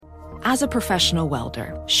As a professional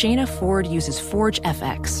welder, Shayna Ford uses Forge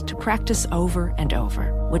FX to practice over and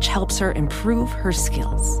over, which helps her improve her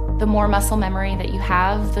skills. The more muscle memory that you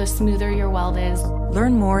have, the smoother your weld is.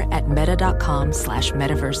 Learn more at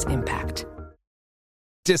meta.com/metaverse impact.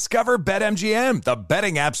 Discover BetMGM, the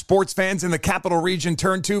betting app sports fans in the capital region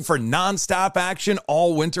turn to for nonstop action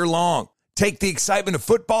all winter long. Take the excitement of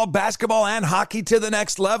football, basketball, and hockey to the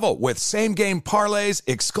next level with same-game parlays,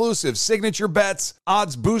 exclusive signature bets,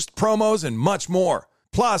 odds boost promos, and much more.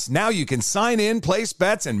 Plus, now you can sign in, place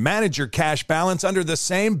bets, and manage your cash balance under the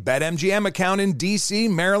same BetMGM account in D.C.,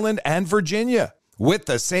 Maryland, and Virginia. With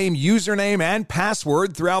the same username and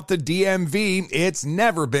password throughout the DMV, it's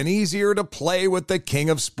never been easier to play with the king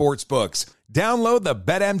of sportsbooks. Download the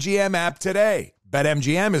BetMGM app today.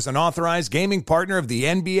 BetMGM is an authorized gaming partner of the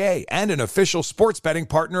NBA and an official sports betting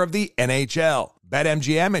partner of the NHL.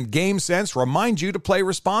 BetMGM and GameSense remind you to play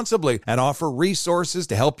responsibly and offer resources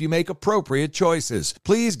to help you make appropriate choices.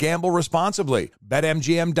 Please gamble responsibly.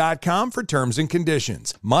 BetMGM.com for terms and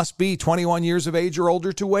conditions. Must be 21 years of age or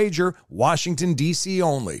older to wager. Washington, D.C.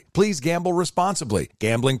 only. Please gamble responsibly.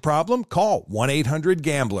 Gambling problem? Call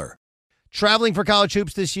 1-800-GAMBLER. Traveling for college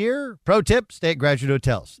hoops this year? Pro tip, stay at Graduate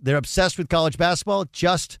Hotels. They're obsessed with college basketball,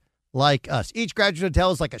 just like us. Each Graduate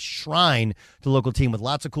Hotel is like a shrine to the local team with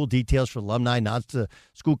lots of cool details for alumni, nods to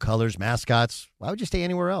school colors, mascots. Why would you stay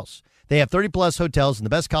anywhere else? They have 30-plus hotels in the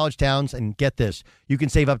best college towns, and get this, you can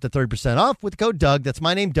save up to 30% off with the code Doug. That's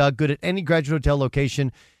my name, Doug. Good at any Graduate Hotel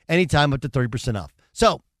location, anytime up to 30% off.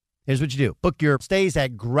 So here's what you do. Book your stays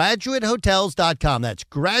at graduatehotels.com. That's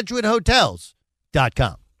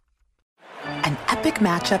graduatehotels.com. An epic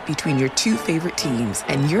matchup between your two favorite teams,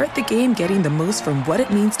 and you're at the game getting the most from what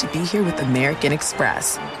it means to be here with American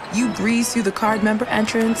Express. You breeze through the card member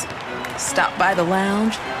entrance, stop by the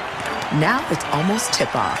lounge. Now it's almost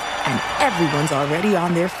tip-off, and everyone's already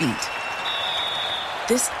on their feet.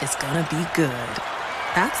 This is gonna be good.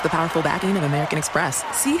 That's the powerful backing of American Express.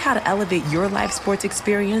 See how to elevate your live sports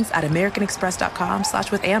experience at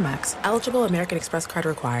americanexpress.com/withAmex. Eligible American Express card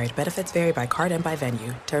required. Benefits vary by card and by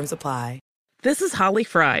venue. Terms apply. This is Holly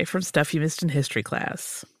Fry from Stuff You Missed in History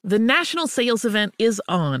class. The national sales event is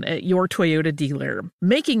on at your Toyota dealer,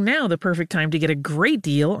 making now the perfect time to get a great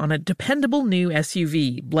deal on a dependable new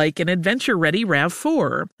SUV, like an adventure-ready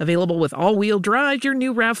RAV4. Available with all-wheel drive, your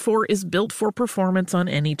new RAV4 is built for performance on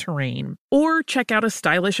any terrain. Or check out a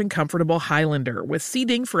stylish and comfortable Highlander with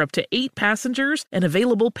seating for up to 8 passengers and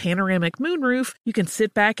available panoramic moonroof. You can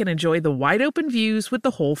sit back and enjoy the wide-open views with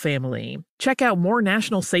the whole family. Check out more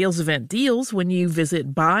national sales event deals when you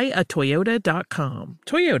visit buyatoyota.com.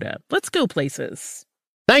 Toyota, let's go places.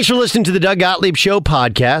 Thanks for listening to the Doug Gottlieb Show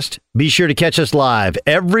podcast. Be sure to catch us live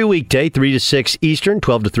every weekday, 3 to 6 Eastern,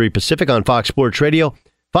 12 to 3 Pacific on Fox Sports Radio.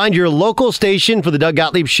 Find your local station for the Doug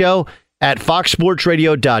Gottlieb Show at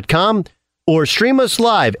foxsportsradio.com or stream us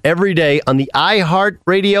live every day on the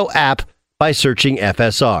iHeartRadio app by searching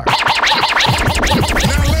FSR. Now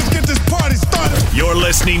let's get this party started. You're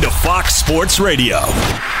listening to Fox Sports Radio.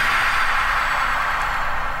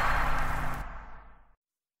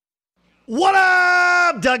 What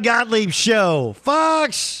up, Doug Gottlieb Show,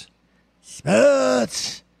 Fox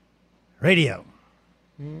Sports Radio.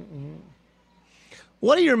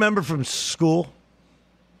 What do you remember from school?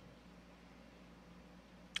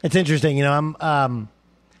 It's interesting, you know.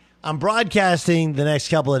 I'm broadcasting the next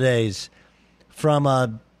couple of days from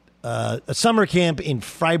a summer camp in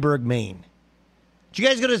Freiburg, Maine. Did you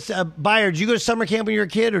guys go to Bayer? Did you go to summer camp when you were a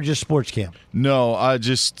kid, or just sports camp? No,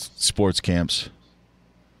 just sports camps.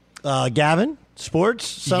 Gavin, sports?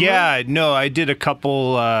 Summer? Yeah, no, I did a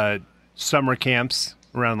couple summer camps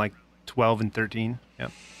around like 12 and 13. Yeah.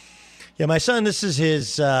 Yeah, my son, this is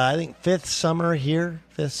his, I think, fifth summer.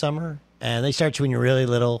 And they start you when you're really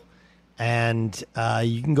little. And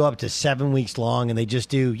you can go up to 7 weeks long, and they just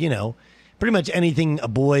do, you know, pretty much anything a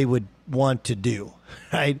boy would want to do,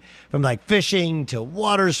 right? From like fishing to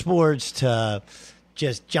water sports to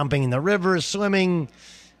just jumping in the river, swimming.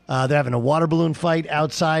 They're having a water balloon fight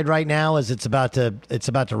outside right now as it's about to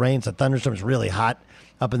rain. It's a thunderstorm. It's really hot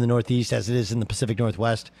up in the Northeast as it is in the Pacific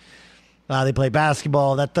Northwest. They play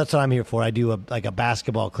basketball. That's what I'm here for. I do a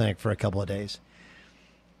basketball clinic for a couple of days.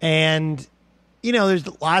 And, you know, there's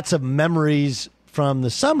lots of memories from the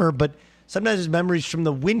summer, but sometimes there's memories from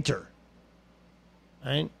the winter.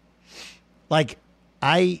 Right? Like,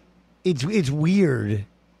 it's weird.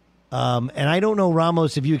 And I don't know,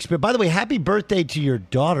 Ramos, if you experience. By the way, happy birthday to your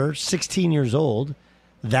daughter, 16 years old.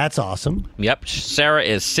 That's awesome. Yep, Sarah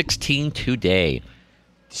is 16 today.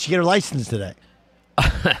 Did she get her license today?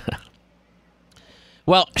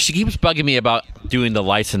 Well, she keeps bugging me about doing the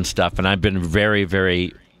license stuff, and I've been very,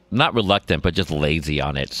 very not reluctant, but just lazy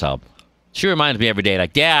on it. So she reminds me every day,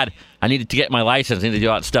 like, Dad, I needed to get my license. I need to do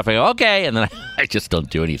all that stuff. I go, okay. And then I just don't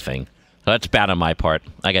do anything. So that's bad on my part.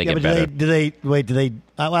 I got to get better. Do they?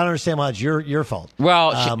 I don't understand why it's your fault.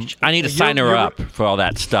 Well, I need to sign her up for all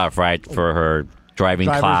that stuff, right? For her driving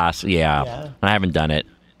class. Yeah. I haven't done it.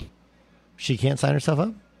 She can't sign herself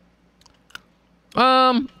up?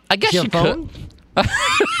 I guess she could.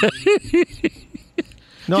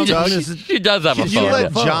 No, she does have a phone. You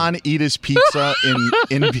let John eat his pizza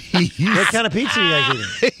in peace. What kind of pizza are you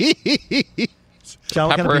guys eating? John,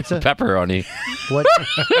 what kind of pizza? Pepperoni.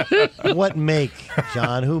 What make,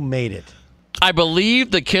 John? Who made it? I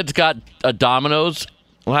believe the kids got a Domino's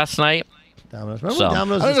last night. Domino's. Remember when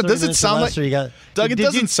Domino's? I don't know. Does it sound like Doug? It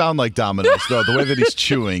doesn't sound like Domino's though. The way that he's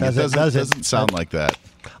chewing, it doesn't sound like that.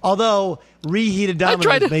 Although reheated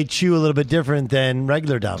Domino's may chew a little bit different than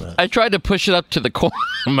regular Domino's. I tried to push it up to the corner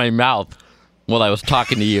of my mouth while I was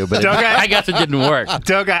talking to you, but I guess it didn't work.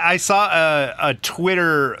 Doug, I saw a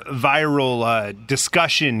Twitter viral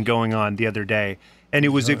discussion going on the other day, and it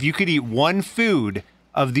was if you could eat one food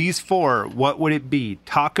of these four, what would it be?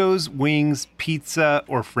 Tacos, wings, pizza,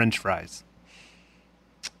 or French fries?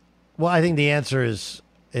 Well, I think the answer is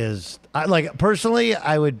personally,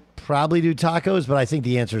 I would probably do tacos, but I think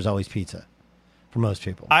the answer is always pizza for most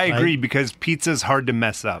people. I agree because pizza's hard to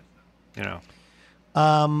mess up, you know.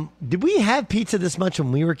 Did we have pizza this much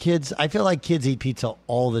when we were kids? I feel like kids eat pizza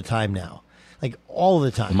all the time now. Like all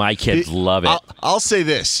the time. My kids love it. I'll say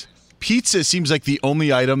this. Pizza seems like the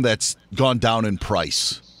only item that's gone down in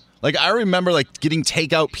price. Like I remember like getting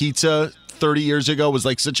takeout pizza 30 years ago was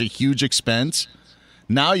like such a huge expense.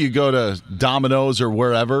 Now you go to Domino's or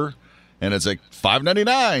wherever and it's like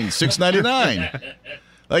 $5.99, $6.99.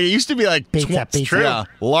 Like it used to be like pizza. Yeah,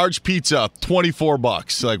 large pizza,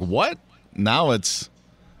 $24. Like what? Now it's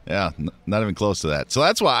not even close to that. So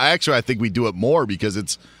that's why I think we do it more because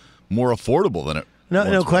it's more affordable than it.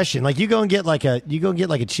 No question. Like you go and get like a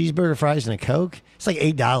cheeseburger, fries, and a Coke. It's like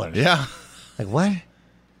 $8. Yeah. Like what?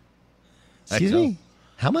 Excuse me?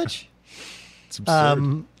 How much? It's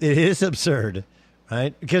absurd. It is absurd.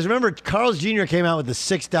 Right? Because remember, Carl's Jr. came out with the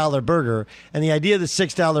 $6 burger, and the idea of the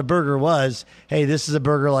 $6 burger was, hey, this is a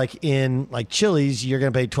burger like in like Chili's, you're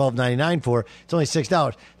going to pay $12.99 for. It's only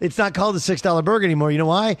 $6. It's not called the $6 burger anymore. You know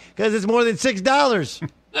why? Because it's more than $6.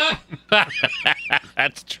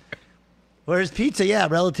 That's true. Whereas pizza,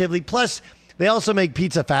 relatively. Plus, they also make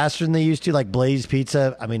pizza faster than they used to, like Blaze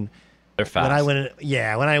Pizza. I mean, they're fast. When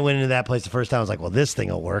I went into that place the first time, I was like, well, this thing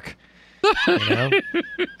will work. You know?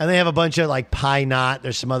 And they have a bunch of like Pie Knot.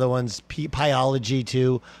 There's some other ones, Pieology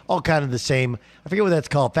too. All kind of the same. I forget what that's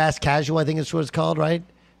called. Fast casual, I think is what it's called, right?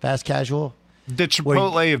 Fast casual. The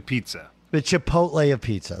Chipotle of pizza. The Chipotle of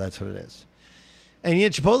pizza. That's what it is. And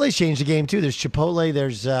Chipotle's changed the game too. There's Chipotle.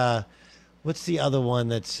 There's what's the other one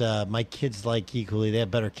that's my kids like equally? They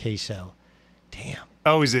have better queso. Damn.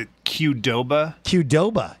 Oh, is it Qdoba?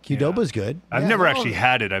 Qdoba's good. I've never actually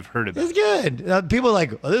had it. I've heard of it. It's good. People are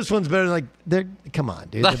like, oh, this one's better. Like, come on,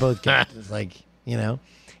 dude. They're both good. It's like, you know.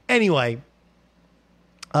 Anyway,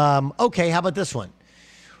 okay, how about this one?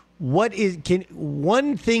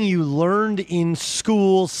 One thing you learned in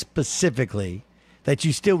school specifically that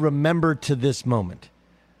you still remember to this moment?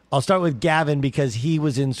 I'll start with Gavin because he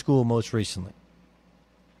was in school most recently.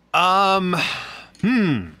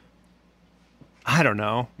 I don't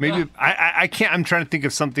know. Maybe I can't. I'm trying to think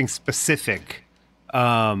of something specific.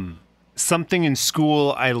 Something in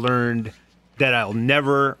school I learned that I'll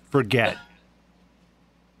never forget.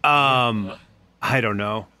 I don't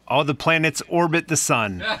know. All the planets orbit the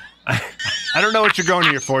sun. I don't know what you're going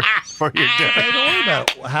here for your day.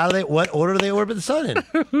 Don't worry about it. What order do they orbit the sun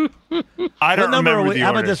in? I don't remember the How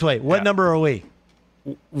order. about this way? What number are we?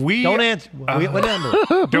 We don't answer. What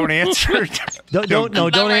number? Don't answer.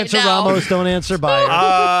 Don't answer Ramos. Don't answer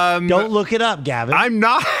Bayer. Don't look it up, Gavin. I'm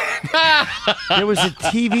not. There was a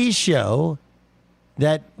TV show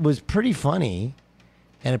that was pretty funny,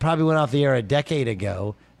 and it probably went off the air a decade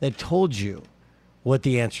ago. That told you what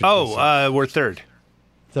the answer. We're third.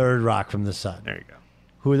 Third rock from the sun. There you go.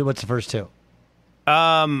 What's the first two?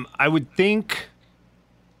 I would think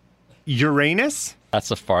Uranus. That's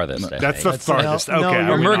the farthest. That's the farthest. No, okay.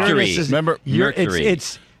 Mercury. Remember Mercury.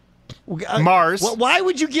 It's Mars. Why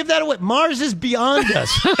would you give that away? Mars is beyond us.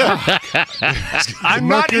 I'm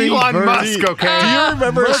not Elon Musk, okay? Do you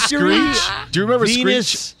remember Mercury, Screech? Do you remember Venus,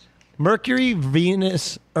 Screech? Mercury,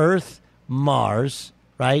 Venus, Earth, Mars,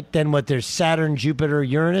 right? Then there's Saturn, Jupiter,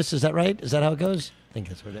 Uranus. Is that right? Is that how it goes? I think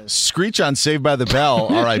that's what it is. Screech on Saved by the Bell,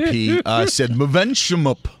 R.I.P., said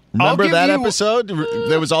Mavenshumup. Remember that episode?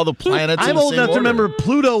 There was all the planets. I'm in the old same enough to order. remember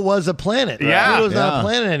Pluto was a planet. Yeah. Pluto's not a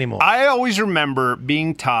planet anymore. I always remember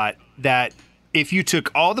being taught that if you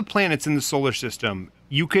took all the planets in the solar system,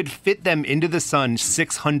 you could fit them into the sun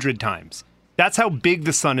 600 times. That's how big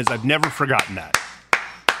the sun is. I've never forgotten that.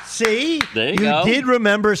 See? There you go. did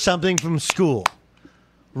remember something from school.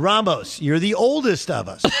 Ramos, you're the oldest of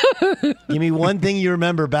us. Give me one thing you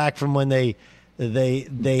remember back from when they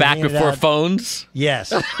Back handed before out- phones?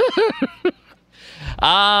 Yes.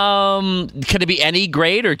 Can it be any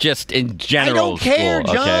grade or just in I general? don't care,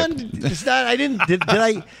 school? John. Okay. It's not. I didn't. Did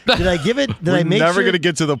I give it? Did I We're make never sure? going to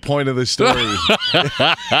get to the point of the story.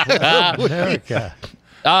 America.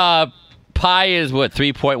 Pi is what,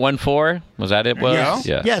 3.14? Was that it? Was? Yes.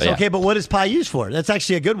 Yeah. Yes. Yeah. Okay, but what is pi used for? That's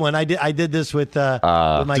actually a good one. I did this with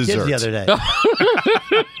my kids the desserts. other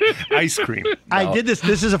day. Ice cream. I did this.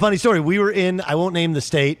 This is a funny story. We were in. I won't name the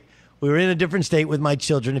state. We were in a different state with my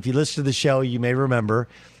children. If you listen to the show, you may remember.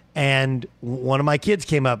 And one of my kids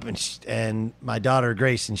came up and my daughter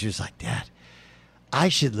Grace, and she was like, "Dad, I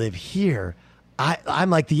should live here. I'm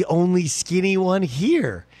like the only skinny one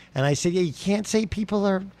here." And I said, "Yeah, you can't say people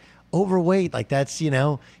are overweight. Like that's,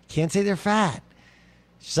 can't say they're fat."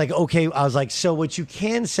 She's like, "Okay." I was like, "So what you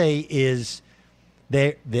can say is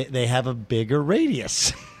they have a bigger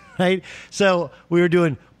radius." Right? So we were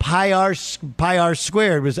doing pi r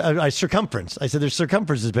squared was circumference. I said their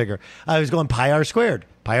circumference is bigger. I was going pi r squared.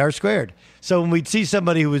 So when we'd see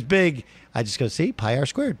somebody who was big, I just go, "See, pi r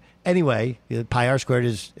squared." Anyway, pi r squared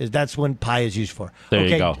is that's when pi is used for. There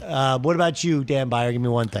okay, you go. What about you, Dan Byer? Give me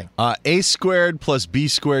one thing. A squared plus B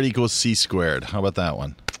squared equals C squared. How about that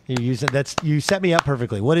one? You set me up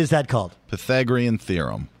perfectly. What is that called? Pythagorean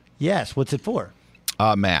theorem. Yes. What's it for?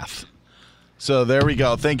 Math. So there we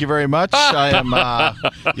go. Thank you very much. I am.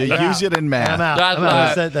 Use it in math. I'm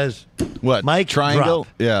out. That's What? Mic Triangle? drop.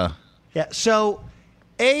 Yeah. Yeah. So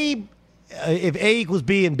if A equals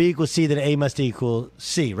B and B equals C, then A must equal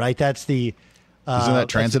C, right? That's the. Isn't that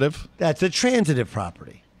transitive? That's the transitive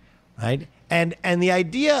property, right? And the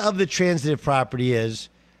idea of the transitive property is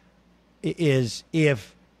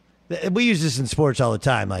if we use this in sports all the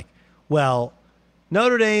time, like, well,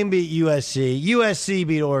 Notre Dame beat USC, USC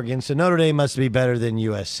beat Oregon, so Notre Dame must be better than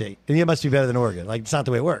USC, and it must be better than Oregon. Like, it's not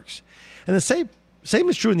the way it works. And the same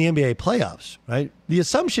is true in the NBA playoffs, right? The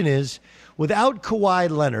assumption is without Kawhi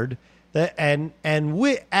Leonard and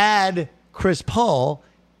we add Chris Paul,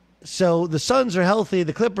 so the Suns are healthy,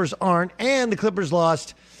 the Clippers aren't, and the Clippers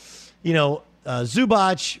lost,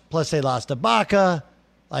 Zubac, plus they lost Ibaka.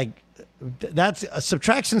 Like, that's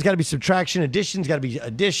subtraction's got to be subtraction, addition's got to be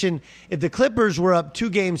addition. If the Clippers were up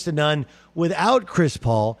 2-0 without Chris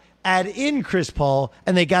Paul, add in Chris Paul,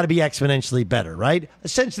 and they got to be exponentially better, right?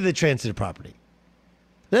 Essentially the transitive property.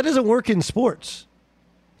 That doesn't work in sports.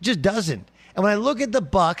 It just doesn't. And when I look at the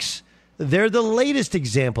Bucks, they're the latest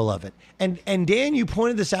example of it. And Dan, you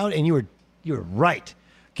pointed this out, and you were right.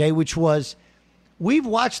 Okay, which was we've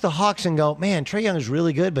watched the Hawks and go, man, Trae Young is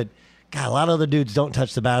really good, but God, a lot of other dudes don't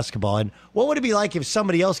touch the basketball. And what would it be like if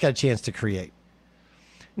somebody else got a chance to create?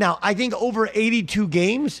 Now, I think over 82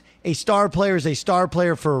 games, a star player is a star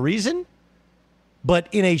player for a reason. But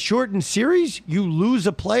in a shortened series, you lose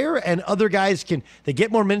a player and other guys they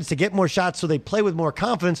get more minutes, they get more shots, so they play with more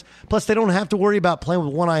confidence. Plus, they don't have to worry about playing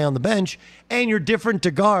with one eye on the bench. And you're different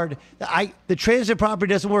to guard. The transitive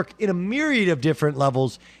property doesn't work in a myriad of different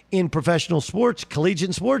levels in professional sports,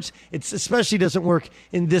 collegiate sports. It especially doesn't work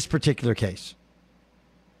in this particular case.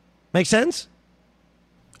 Make sense?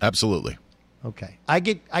 Absolutely. Okay. I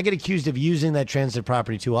get accused of using that transitive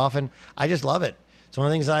property too often. I just love it. It's one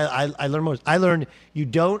of the things I learned most. I learned you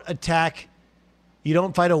don't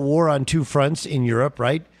fight a war on two fronts in Europe,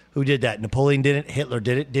 right? Who did that? Napoleon did it. Hitler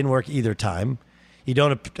did it. Didn't work either time. You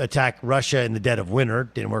don't attack Russia in the dead of winter.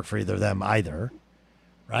 Didn't work for either of them either,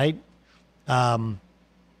 right? There's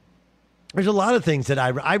a lot of things that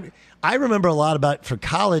I remember a lot about for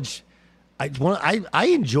college. I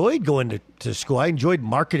enjoyed going to school. I enjoyed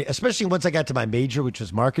marketing, especially once I got to my major, which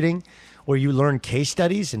was marketing, where you learn case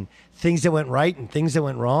studies and things that went right and things that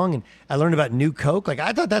went wrong. And I learned about New Coke. Like,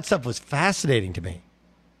 I thought that stuff was fascinating to me.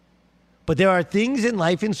 But there are things in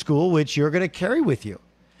life in school which you're going to carry with you.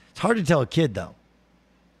 It's hard to tell a kid, though.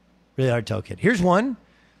 Really hard to tell a kid. Here's one.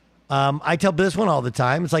 I tell this one all the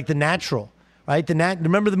time. It's like The Natural, right?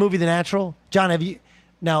 Remember the movie The Natural? John,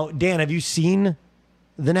 Dan, have you seen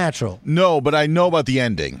The Natural? No, but I know about the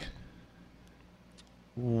ending.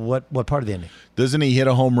 What part of the ending? Doesn't he hit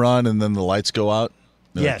a home run and then the lights go out?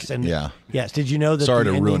 Yes, and yeah. Yes. Did you know that? Sorry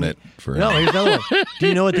the to ending, ruin it for No, here's another one. Do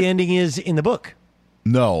you know what the ending is in the book?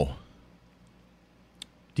 No.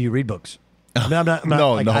 Do you read books? I mean, I'm not,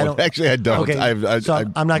 No, like, no. I don't, Actually, I don't. Okay,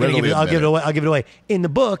 I'm not going to give it. I'll give it away. I'll give it away. In the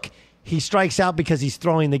book, he strikes out because he's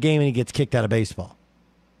throwing the game and he gets kicked out of baseball.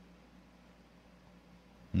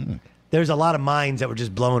 There's a lot of minds that were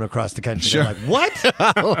just blown across the country. Sure. They're like,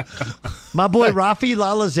 what? My boy Rafi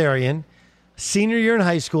Lalazarian, senior year in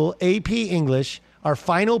high school, AP English, our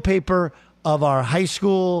final paper of our high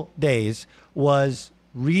school days was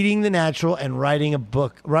reading The Natural and writing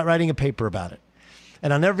a paper about it.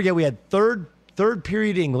 And I'll never forget, we had third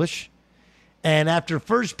period English. And after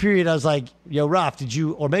first period, I was like, yo, Raf, did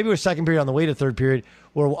you, or maybe it was second period on the way to third period,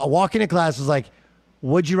 we're walking to class, I was like,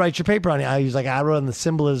 what'd you write your paper on? He was like, I wrote on the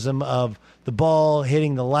symbolism of the ball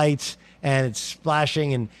hitting the lights and it's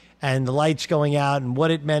splashing and the lights going out and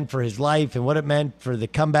what it meant for his life and what it meant for the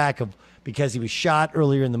comeback of because he was shot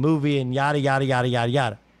earlier in the movie and yada, yada, yada, yada,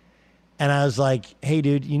 yada. And I was like, hey,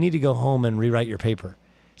 dude, you need to go home and rewrite your paper.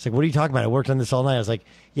 He's like, what are you talking about? I worked on this all night. I was like,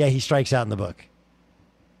 yeah, he strikes out in the book.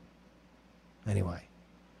 Anyway,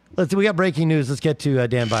 we got breaking news. Let's get to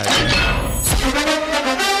Dan Byers.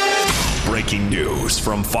 Breaking news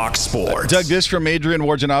from Fox Sports. Doug, this from Adrian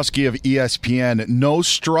Wojnarowski of ESPN. No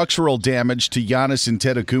structural damage to Giannis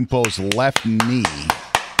Antetokounmpo's left knee.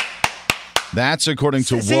 That's according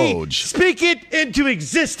to Woj. Speak it into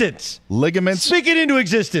existence. Ligaments. Speak it into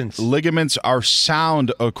existence. Ligaments are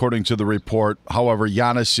sound, according to the report. However,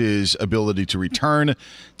 Giannis's ability to return,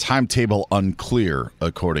 timetable unclear,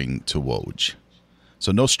 according to Woj.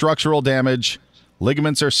 So no structural damage.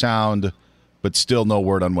 Ligaments are sound, but still no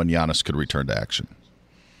word on when Giannis could return to action.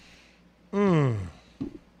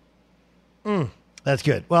 That's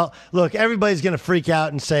good. Well, look, everybody's going to freak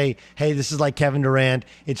out and say, hey, this is like Kevin Durant.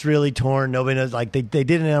 It's really torn. Nobody knows. Like, they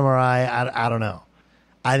did an MRI. I don't know.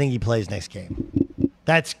 I think he plays next game.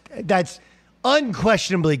 That's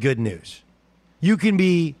unquestionably good news. You can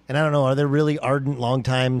be, and I don't know, are there really ardent,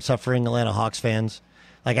 long-time suffering Atlanta Hawks fans?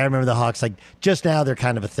 Like, I remember the Hawks, like, just now they're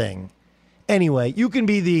kind of a thing. Anyway, you can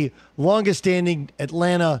be the longest-standing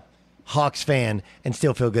Atlanta Hawks fan and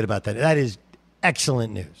still feel good about that. That is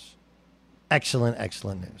excellent news. Excellent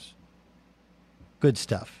news. Good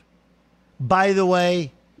stuff. By the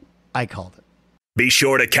way, I called it. Be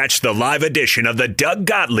sure to catch the live edition of the Doug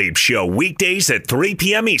Gottlieb Show weekdays at 3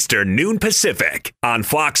 p.m. Eastern, noon Pacific on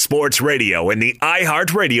Fox Sports Radio and the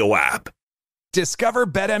iHeartRadio app. Discover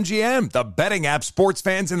BetMGM, the betting app sports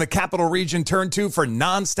fans in the capital region turn to for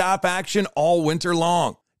nonstop action all winter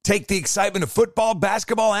long. Take the excitement of football,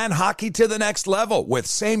 basketball, and hockey to the next level with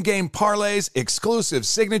same-game parlays, exclusive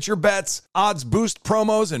signature bets, odds boost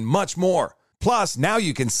promos, and much more. Plus, now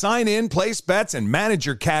you can sign in, place bets, and manage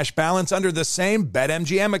your cash balance under the same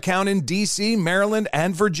BetMGM account in D.C., Maryland,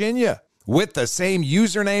 and Virginia. With the same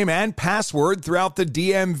username and password throughout the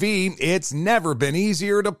DMV, it's never been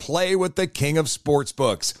easier to play with the king of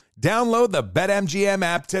sportsbooks. Download the BetMGM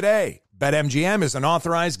app today. BetMGM is an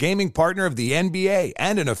authorized gaming partner of the NBA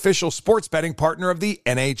and an official sports betting partner of the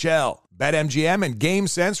NHL. BetMGM and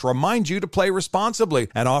GameSense remind you to play responsibly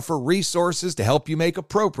and offer resources to help you make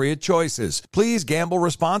appropriate choices. Please gamble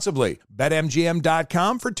responsibly.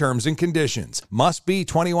 BetMGM.com for terms and conditions. Must be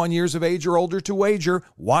 21 years of age or older to wager.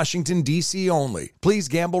 Washington, D.C. only. Please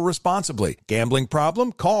gamble responsibly. Gambling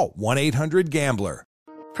problem? Call 1-800-GAMBLER.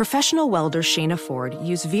 Professional welder Shayna Ford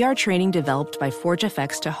used VR training developed by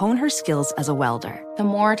ForgeFX to hone her skills as a welder. The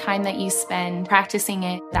more time that you spend practicing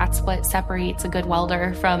it, that's what separates a good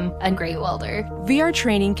welder from a great welder. VR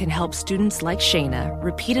training can help students like Shayna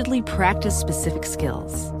repeatedly practice specific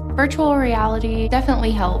skills. Virtual reality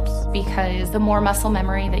definitely helps because the more muscle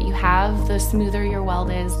memory that you have, the smoother your weld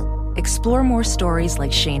is. Explore more stories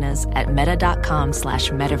like Shayna's at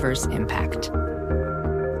meta.com/metaverseimpact.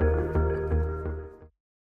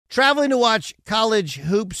 Traveling to watch college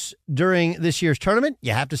hoops during this year's tournament?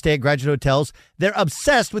 You have to stay at Graduate Hotels. They're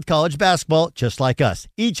obsessed with college basketball, just like us.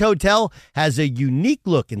 Each hotel has a unique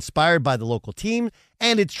look inspired by the local team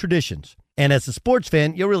and its traditions. And as a sports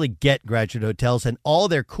fan, you'll really get Graduate Hotels and all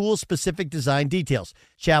their cool, specific design details.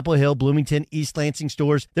 Chapel Hill, Bloomington, East Lansing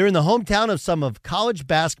stores. They're in the hometown of some of college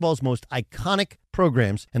basketball's most iconic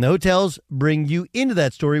programs, and the hotels bring you into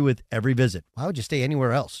that story with every visit. Why would you stay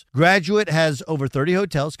anywhere else? Graduate has over 30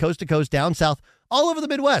 hotels, coast to coast, down south, all over the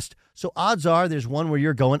Midwest. So odds are there's one where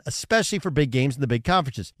you're going, especially for big games and the big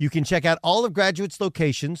conferences. You can check out all of Graduate's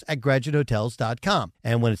locations at graduatehotels.com.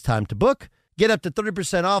 And when it's time to book, get up to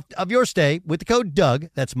 30% off of your stay with the code Doug.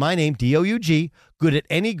 That's my name, D-O-U-G. Good at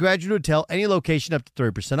any Graduate Hotel, any location, up to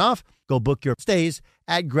 30% off. Go book your stays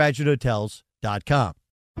at graduatehotels.com.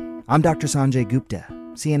 I'm Dr. Sanjay Gupta,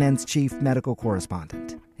 CNN's chief medical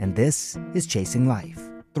correspondent, and this is Chasing Life.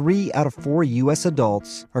 3 out of 4 U.S.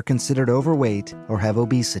 adults are considered overweight or have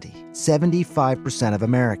obesity. 75% of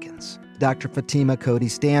Americans. Dr. Fatima Cody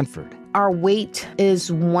Stanford. Our weight is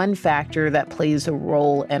one factor that plays a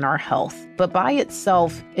role in our health, but by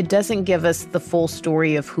itself, it doesn't give us the full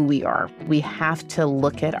story of who we are. We have to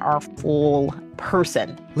look at our full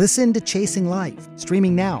person. Listen to Chasing Life,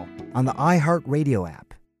 streaming now on the iHeartRadio app.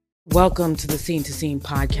 Welcome to the Scene to Scene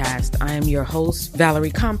podcast. I am your host,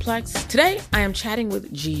 Valerie Complex. Today, I am chatting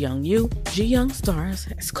with Ji Young Yu. Ji Young stars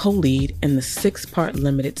as co-lead in the 6-part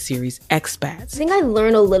limited series Expats. I think I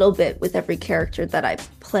learn a little bit with every character that I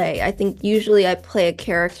play. I think usually I play a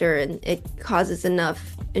character and it causes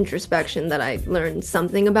enough introspection that I learn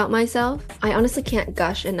something about myself. I honestly can't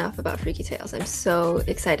gush enough about Freaky Tales. I'm so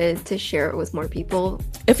excited to share it with more people.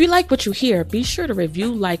 If you like what you hear, be sure to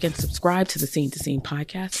review, like, and subscribe to the Scene to Scene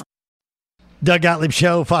podcast. Doug Gottlieb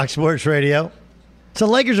Show, Fox Sports Radio. So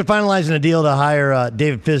Lakers are finalizing a deal to hire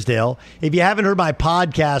David Fizdale. If you haven't heard my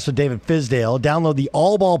podcast with David Fizdale, download the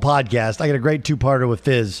All Ball podcast. I got a great 2-parter with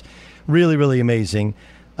Fizz. Really, really amazing.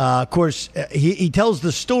 Of course, he tells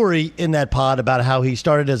the story in that pod about how he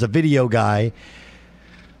started as a video guy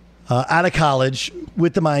out of college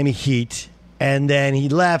with the Miami Heat. And then he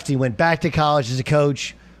left. He went back to college as a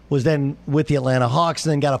coach, was then with the Atlanta Hawks,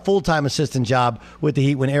 and then got a full-time assistant job with the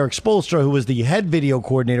Heat when Eric Spoelstra, who was the head video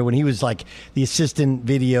coordinator when he was like the assistant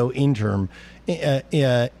video intern with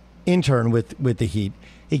the Heat,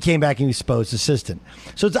 he came back and he was Spo's assistant.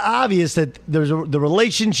 So it's obvious that there's the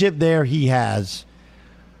relationship there he has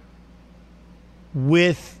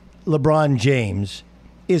with LeBron James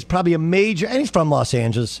is probably a major, and he's from Los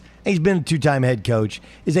Angeles, and he's been a 2-time head coach,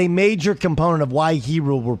 is a major component of why he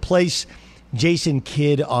will replace Jason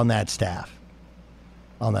Kidd on that staff.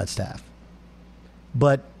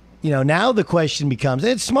 But, now the question becomes,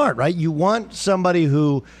 and it's smart, right? You want somebody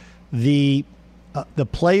who the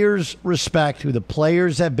players respect, who the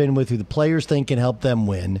players have been with, who the players think can help them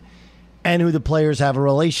win, and who the players have a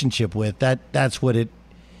relationship with. That's what it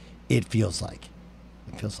feels like.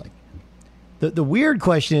 It feels like. The weird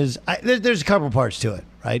question is, there's a couple parts to it,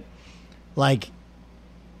 right? Like,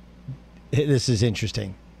 this is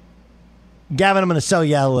interesting. Gavin, I'm going to sell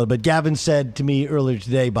you out a little bit. Gavin said to me earlier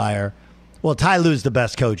today, Bayer, well, Ty Lue's the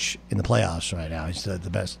best coach in the playoffs right now. He's the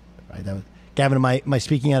best. Right? Gavin, am I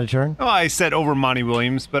speaking out of turn? Oh, I said over Monty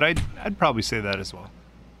Williams, but I'd probably say that as well.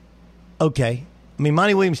 Okay. I mean,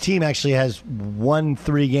 Monty Williams' team actually has won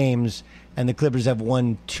 3 games, and the Clippers have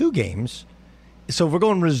won 2 games. So if we're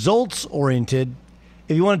going results-oriented,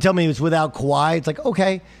 if you want to tell me it's without Kawhi, it's like,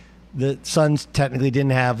 okay, the Suns technically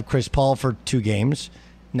didn't have Chris Paul for 2 games.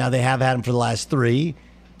 Now they have had him for the last 3,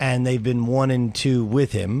 and they've been 1 and 2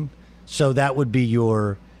 with him. So that would be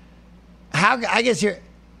your. How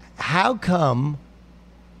come?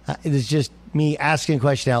 It is just me asking a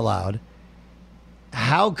question out loud.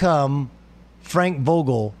 How come Frank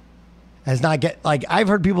Vogel has not I've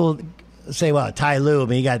heard people say, well, Ty Lue, I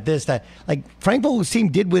mean, he got this, that. Like, Frank Vogel's team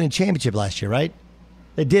did win a championship last year, right?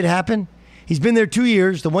 It did happen. He's been there 2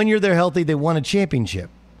 years. The 1 year they're healthy, they won a championship.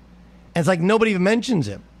 And it's like nobody even mentions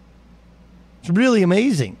him. It's really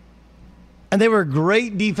amazing. And they were a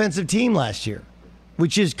great defensive team last year,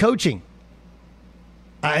 which is coaching.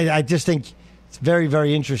 I just think it's very,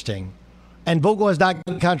 very interesting. And Vogel has not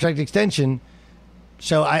gotten a contract extension,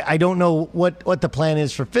 so I don't know what the plan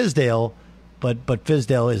is for Fizdale, but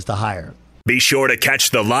Fizdale is the hire. Be sure to catch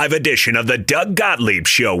the live edition of the Doug Gottlieb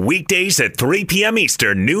Show weekdays at 3 p.m.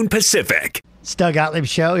 Eastern, noon Pacific. It's Doug Gottlieb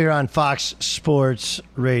Show here on Fox Sports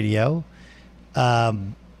Radio.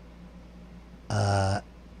 I'm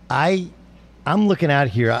looking out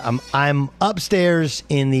here. I'm upstairs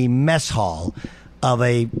in the mess hall of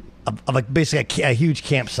basically a huge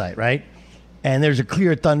campsite, right? And there's a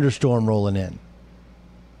clear thunderstorm rolling in.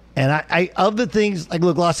 And I of the things, like,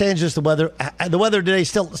 look, Los Angeles, the weather today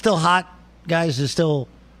still hot, guys. Is still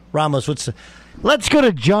Ramos. Let's go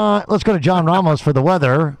to John Ramos for the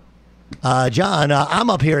weather. John, I'm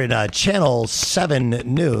up here in Channel 7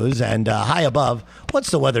 News, and high above.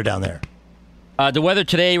 What's the weather down there? The weather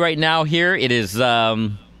today, right now here, it is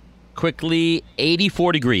quickly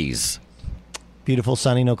 84 degrees. Beautiful,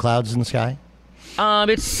 sunny, no clouds in the sky?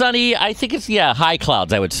 It's sunny. I think it's, high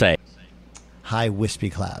clouds, I would say. High, wispy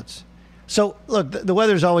clouds. So, look, the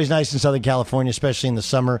weather's always nice in Southern California, especially in the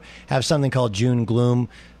summer. Have something called June gloom,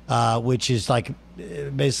 which is like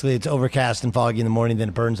basically it's overcast and foggy in the morning, then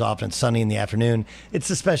it burns off and it's sunny in the afternoon. It's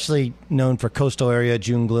especially known for coastal area,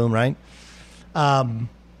 June gloom, right? I'll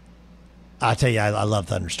tell you, I love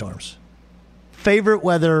thunderstorms. Favorite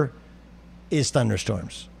weather is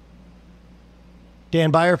thunderstorms.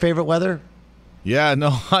 Dan Byer, favorite weather? Yeah,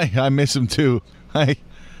 no, I miss them too.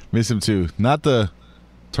 Miss him too. Not the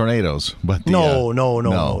tornadoes, but the, no.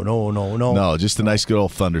 Just a nice good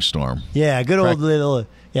old thunderstorm. Yeah, good old little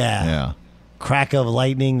crack of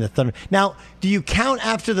lightning, the thunder. Now, do you count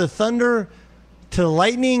after the thunder to the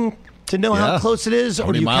lightning to know how close it is,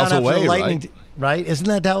 or do you count after the lightning? Right? Isn't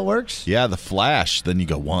that how it works? Yeah, the flash. Then you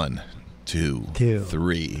go 1, 2,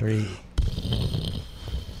 3.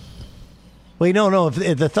 Wait, no.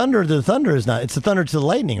 If the thunder is not. It's the thunder to the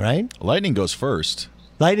lightning, right? Lightning goes first.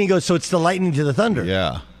 Lightning goes, so it's the lightning to the thunder.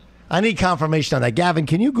 Yeah. I need confirmation on that. Gavin,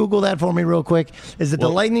 can you Google that for me real quick? Is it the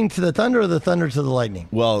lightning to the thunder or the thunder to the lightning?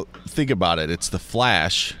 Well, think about it. It's the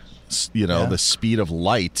flash. The speed of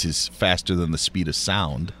light is faster than the speed of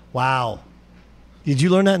sound. Wow. Did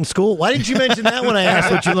you learn that in school? Why didn't you mention that when I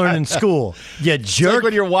asked what you learned in school? You jerk. It's like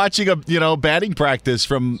when you're watching a batting practice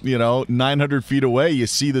from 900 feet away, you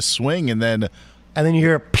see the swing and then you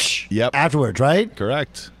hear psh afterwards, right?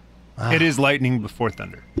 Correct. Wow. It is lightning before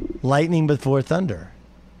thunder. Lightning before thunder.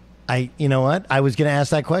 You know what? I was going to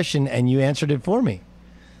ask that question, and you answered it for me.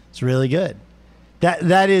 It's really good.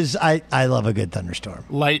 That is, I love a good thunderstorm.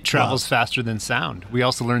 Light travels faster than sound. We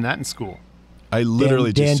also learned that in school. I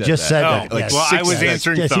literally Dan just said that. Yes. Well, I was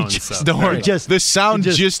answering phones. So. Don't worry. The sound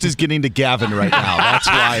just is getting to Gavin right now. That's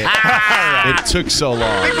why it took so long.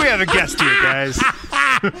 I think we have a guest here, guys.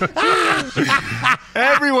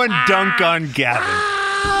 Everyone dunk on Gavin.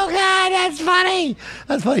 Oh, God, that's funny.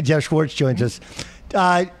 That's funny. Jeff Schwartz joins us.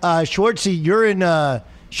 Schwartzy, you're in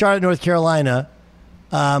Charlotte, North Carolina,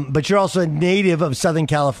 but you're also a native of Southern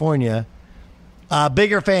California.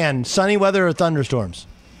 Bigger fan, sunny weather or thunderstorms?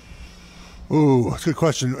 Ooh, that's a good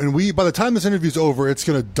question. And by the time this interview's over, it's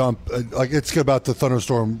going to dump, it's about the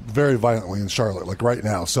thunderstorm very violently in Charlotte, like right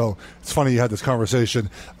now. So it's funny you had this conversation.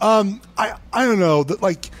 I don't know,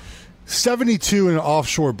 72 in an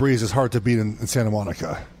offshore breeze is hard to beat in Santa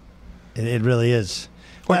Monica. It really is.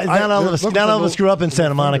 Not all of us grew up in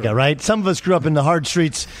Santa Monica, right? Some of us grew up in the hard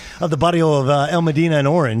streets of the barrio of El Medina and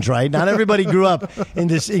Orange, right? Not everybody grew up in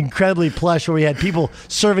this incredibly plush where we had people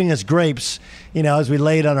serving us grapes, as we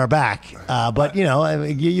laid on our back. But you're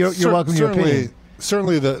welcome to your opinion.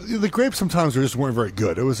 Certainly, the grapes sometimes just weren't very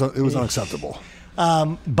good. It was unacceptable.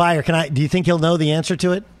 Buyer, do you think he'll know the answer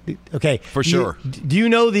to it? Okay, for sure. Do you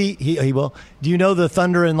know he will? Do you know the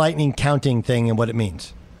thunder and lightning counting thing and what it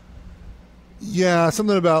means? Yeah,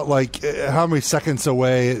 something about how many seconds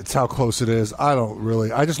away, it's how close it is. I don't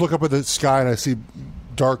really. I just look up at the sky and I see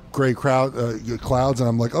dark gray clouds and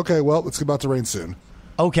I'm like, okay, well, it's about to rain soon.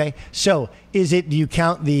 Okay, so do you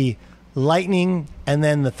count the lightning and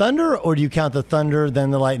then the thunder, or do you count the thunder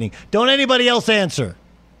then the lightning? Don't anybody else answer.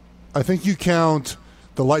 I think you count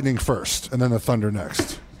the lightning first and then the thunder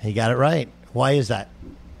next. He got it right. Why is that?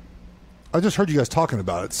 I just heard you guys talking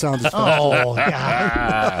about it. Sounds. Oh,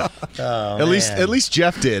 God. At least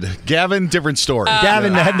Jeff did. Gavin, different story.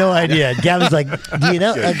 Gavin had no idea. Gavin's like, do you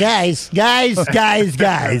know, guys.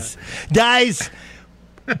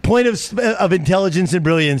 Point of intelligence and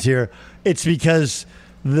brilliance here. It's because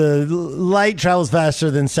the light travels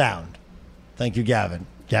faster than sound. Thank you, Gavin.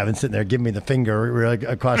 Gavin's sitting there giving me the finger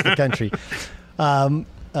across the country.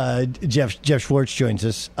 Jeff Schwartz joins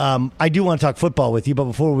us. I do want to talk football with you, but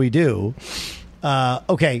before we do,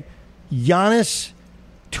 okay, Giannis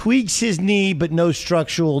tweaks his knee, but no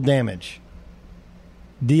structural damage.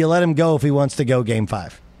 Do you let him go if he wants to go Game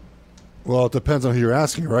 5? Well, it depends on who you're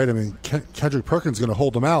asking, right? I mean, Kendrick Perkins is going to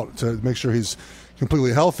hold him out to make sure he's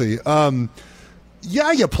completely healthy.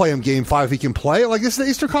 Yeah, you play him Game 5 if he can play. Like, this is the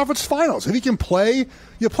Eastern Conference Finals. If he can play,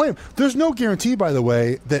 you play him. There's no guarantee, by the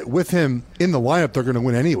way, that with him in the lineup, they're going to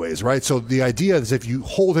win anyways, right? So the idea is if you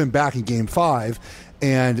hold him back in Game 5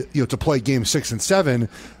 and, to play Game 6 and 7,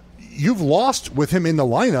 you've lost with him in the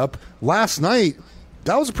lineup. Last night,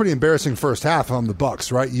 that was a pretty embarrassing first half on the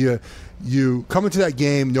Bucks, right? You come into that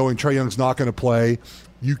game knowing Trae Young's not going to play.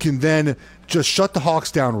 You can then just shut the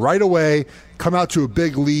Hawks down right away, come out to a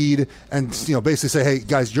big lead, and basically say, hey,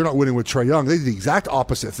 guys, you're not winning with Trae Young. They did the exact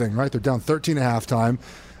opposite thing, right? They're down 13 at halftime,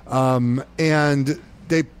 and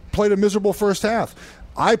they played a miserable first half.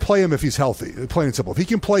 I play him if he's healthy, plain and simple. If he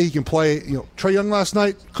can play, he can play. Trae Young last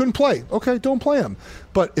night couldn't play. Okay, don't play him.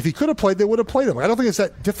 But if he could have played, they would have played him. I don't think it's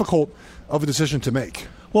that difficult of a decision to make.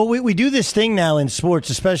 Well, we do this thing now in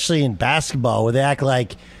sports, especially in basketball, where they act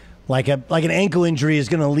like an ankle injury is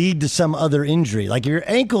going to lead to some other injury. Like, your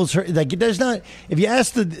ankle's hurt. Like, there's not. If you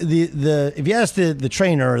ask the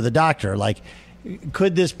trainer or the doctor, like,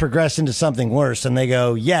 could this progress into something worse? And they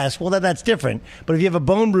go, yes. Well, that's different. But if you have a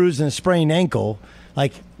bone bruise and a sprained ankle,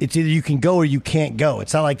 like, it's either you can go or you can't go.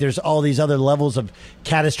 It's not like there's all these other levels of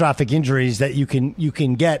catastrophic injuries that you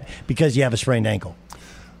can get because you have a sprained ankle.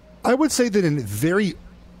 I would say that in very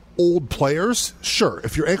old players, sure.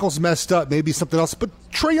 If your ankle's messed up, maybe something else. But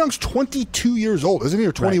Trae Young's 22 years old, isn't he?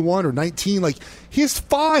 Or 21 or 19. Like, he's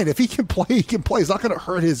fine. If he can play, he can play. He's not going to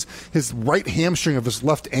hurt his right hamstring of his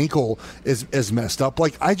left ankle is messed up.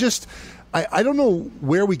 Like, I don't know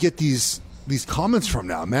where we get these comments from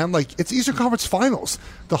now, man. Like, it's Eastern Conference Finals.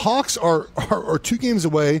 The Hawks are 2 games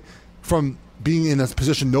away from being in a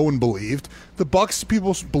position no one believed. The Bucks,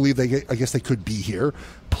 people believe I guess they could be here.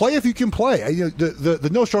 Play if you can play. The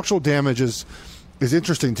no structural damage is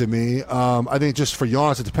interesting to me. I think just for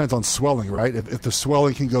Giannis, it depends on swelling, right? If the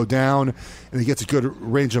swelling can go down and he gets a good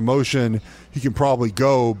range of motion, he can probably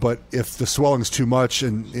go. But if the swelling's too much,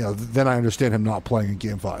 and then I understand him not playing in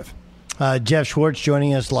Game 5. Jeff Schwartz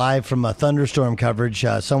joining us live from a thunderstorm coverage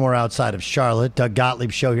somewhere outside of Charlotte. Doug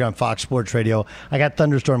Gottlieb show here on Fox Sports Radio. I got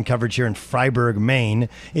thunderstorm coverage here in Freiburg, Maine.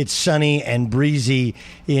 It's sunny and breezy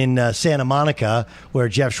in Santa Monica, where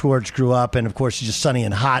Jeff Schwartz grew up, and of course it's just sunny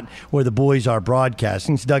and hot where the boys are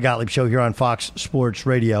broadcasting. It's Doug Gottlieb show here on Fox Sports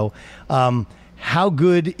Radio. How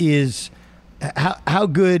good is Ryan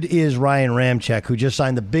Ramczyk, who just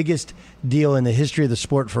signed the biggest deal in the history of the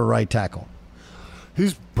sport for a right tackle?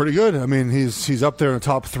 He's pretty good. I mean, he's up there in the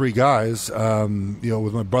top 3 guys.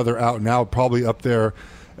 With my brother out now, probably up there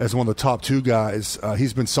as one of the top 2 guys.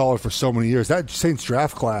 He's been solid for so many years. That Saints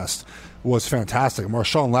draft class was fantastic.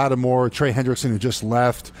 Marshawn Lattimore, Trey Hendrickson, who just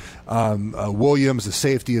left, Williams, the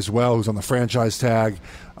safety as well, who's on the franchise tag.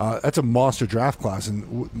 That's a monster draft class,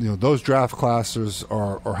 and those draft classes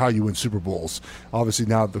are how you win Super Bowls. Obviously,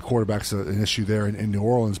 now the quarterback's an issue there in New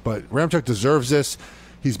Orleans, but Ramczyk deserves this.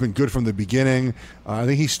 He's been good from the beginning. I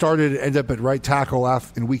think he ended up at right tackle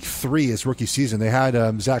in week 3 his rookie season. They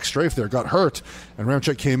had Zach Strafe there, got hurt, and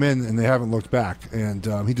Ramczyk came in, and they haven't looked back. And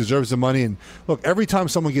he deserves the money. And look, every time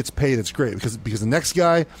someone gets paid, it's great because the next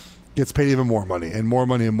guy gets paid even more money and more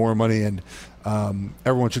money and more money, and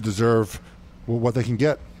everyone should deserve what they can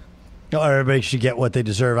get. No, everybody should get what they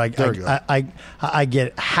deserve. I get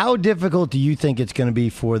it. How difficult do you think it's going to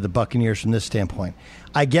be for the Buccaneers from this standpoint?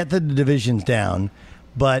 I get that the division's down,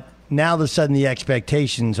 but now all of a sudden the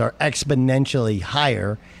expectations are exponentially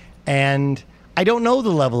higher, and I don't know the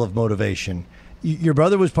level of motivation. Your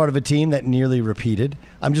brother was part of a team that nearly repeated.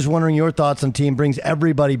 I'm just wondering your thoughts on the team brings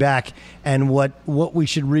everybody back and what we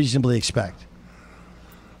should reasonably expect.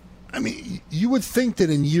 I mean, you would think that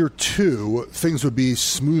in year 2, things would be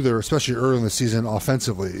smoother, especially early in the season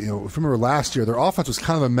offensively. If you remember last year, their offense was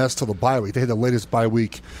kind of a mess till the bye week. They had the latest bye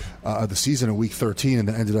week of the season in week 13, and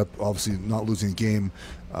they ended up obviously not losing a game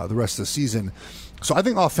the rest of the season. So I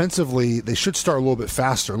think offensively, they should start a little bit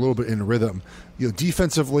faster, a little bit in rhythm.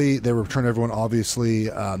 Defensively, they returned everyone, obviously.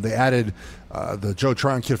 They added the Joe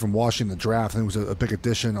Tryon kid from Washington in the draft. I think it was a big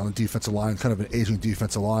addition on the defensive line, kind of an aging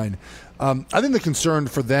defensive line. I think the concern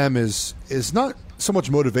for them is not so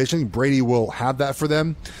much motivation. I think Brady will have that for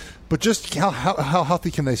them, but just how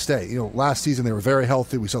healthy can they stay? Last season they were very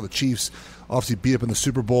healthy. We saw the Chiefs obviously beat up in the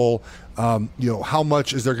Super Bowl. How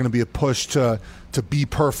much is there going to be a push to be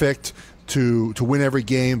perfect, to win every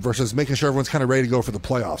game versus making sure everyone's kind of ready to go for the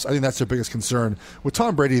playoffs? I think that's their biggest concern. With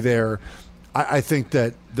Tom Brady there, I think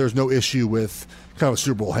that there's no issue with kind of a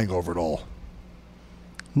Super Bowl hangover at all.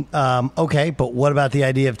 Okay, but what about the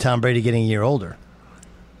idea of Tom Brady getting a year older?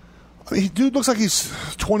 I mean, dude looks like he's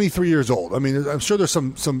 23 years old. I mean, I'm sure there's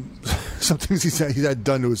some things he's had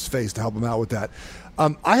done to his face to help him out with that.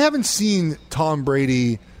 I haven't seen Tom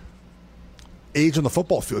Brady age on the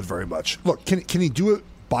football field very much. Look, can he do it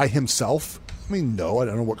by himself? I mean, no, I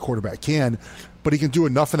don't know what quarterback can, but he can do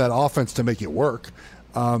enough in that offense to make it work.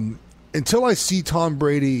 Until I see Tom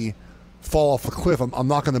Brady fall off a cliff, I'm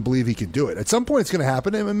not going to believe he can do it. At some point it's going to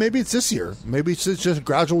happen, and maybe it's this year. Maybe it's just a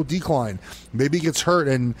gradual decline. Maybe he gets hurt,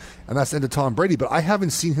 and that's the end of Tom Brady, but I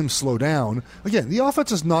haven't seen him slow down. Again, the offense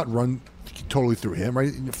does not run totally through him,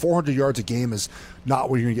 right? 400 yards a game is not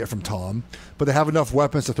what you're going to get from Tom, but they have enough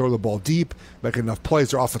weapons to throw the ball deep, make enough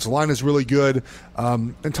plays. Their offensive line is really good,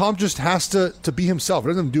 and Tom just has to be himself. He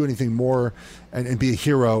doesn't do anything more and be a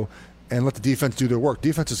hero and let the defense do their work.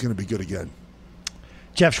 Defense is going to be good again.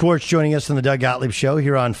 Jeff Schwartz joining us on the Doug Gottlieb Show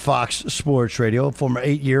here on Fox Sports Radio, former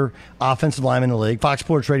 8-year offensive lineman in the league. Fox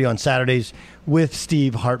Sports Radio on Saturdays with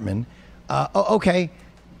Steve Hartman. Okay,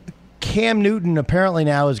 Cam Newton apparently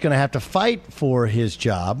now is going to have to fight for his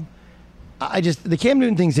job. The Cam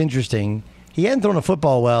Newton thing's interesting. He hadn't thrown a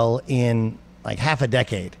football well in like half a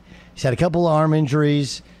decade. He's had a couple of arm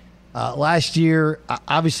injuries. Last year,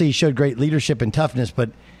 obviously he showed great leadership and toughness, but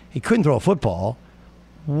he couldn't throw a football.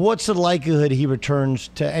 What's the likelihood he returns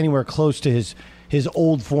to anywhere close to his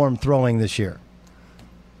old form throwing this year?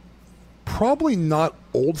 Probably not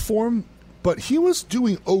old form, but he was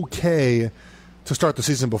doing okay to start the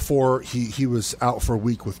season before he was out for a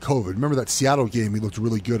week with COVID. Remember that Seattle game? He looked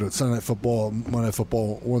really good at Sunday Night Football, Monday Night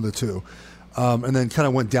Football, one of the two. And then kind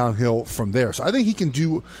of went downhill from there. So I think he can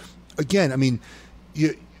do, again, I mean,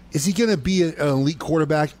 is he going to be an elite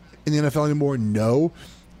quarterback in the NFL anymore? No.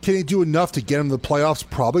 Can he do enough to get him to the playoffs?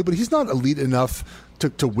 Probably, but he's not elite enough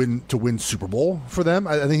to win Super Bowl for them.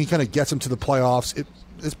 I think he kind of gets them to the playoffs.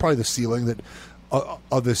 It's probably the ceiling that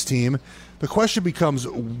of this team. The question becomes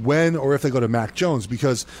when or if they go to Mac Jones,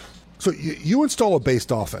 because so you install a base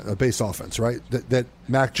offense, right? That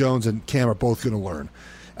Mac Jones and Cam are both going to learn.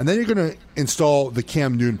 And then you're going to install the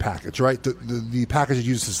Cam Newton package, right? The package that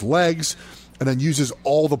uses his legs and then uses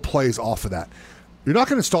all the plays off of that. You're not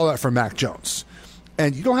going to install that for Mac Jones.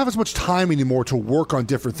 And you don't have as much time anymore to work on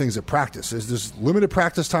different things at practice. There's limited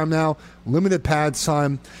practice time now, limited pads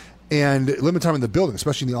time, and limited time in the building,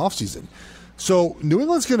 especially in the offseason. So New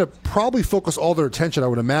England's going to probably focus all their attention, I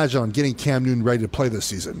would imagine, on getting Cam Newton ready to play this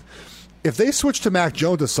season. If they switch to Mac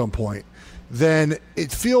Jones at some point, then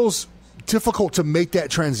it feels difficult to make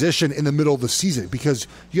that transition in the middle of the season because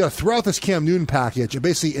you got to throw out this Cam Newton package and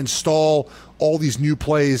basically install all these new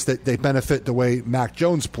plays that they benefit the way Mac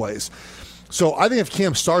Jones plays. So I think if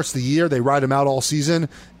Cam starts the year, they ride him out all season.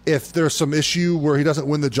 If there's some issue where he doesn't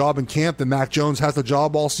win the job in camp, then Mac Jones has the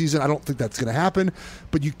job all season. I don't think that's going to happen.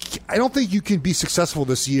 But I don't think you can be successful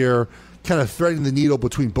this year kind of threading the needle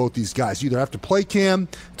between both these guys. You either have to play Cam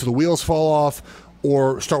till the wheels fall off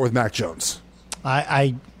or start with Mac Jones.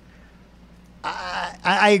 I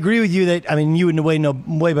agree with you that, I mean, you in a way know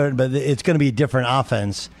way better, but it's going to be a different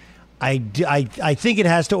offense. I think it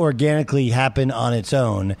has to organically happen on its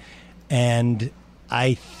own, and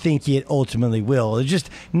I think it ultimately will. It's just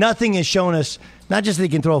nothing has shown us, not just that he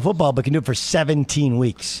can throw a football, but can do it for 17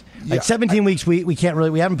 weeks. Yeah, 17 weeks we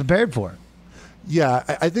haven't prepared for. Yeah,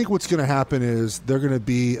 I think what's going to happen is they're going to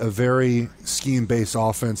be a very scheme-based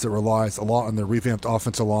offense that relies a lot on the revamped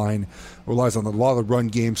offensive line, relies on a lot of the run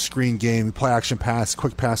game, screen game, play-action pass,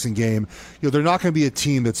 quick passing game. They're not going to be a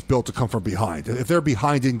team that's built to come from behind. If they're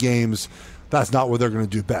behind in games, that's not what they're going to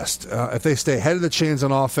do best. If they stay ahead of the chains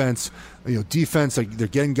on offense, defense, they're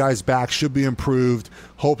getting guys back, should be improved.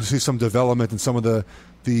 Hope to see some development in some of the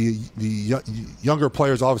younger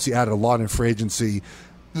players. Obviously added a lot in free agency.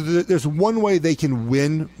 There's one way they can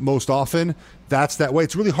win most often. That's that way.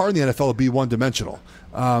 It's really hard in the NFL to be one-dimensional.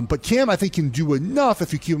 But Cam, I think, can do enough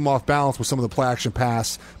if you keep him off balance with some of the play-action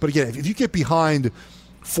pass. But again, if you get behind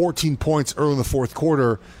 14 points early in the fourth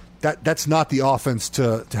quarter, that's not the offense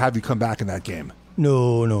to have you come back in that game.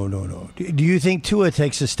 No. Do you think Tua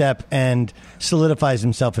takes a step and solidifies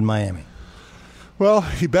himself in Miami? Well,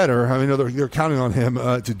 he better. I mean, they're counting on him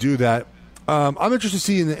to do that. I'm interested to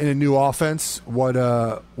see in a new offense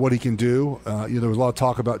what he can do. There was a lot of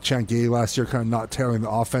talk about Chan Gailey last year, kind of not tailoring the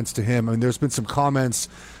offense to him. I mean, there's been some comments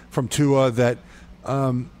from Tua that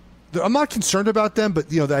I'm not concerned about them, but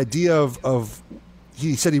the idea of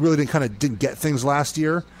he said he really didn't get things last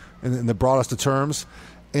year, and that brought us to terms.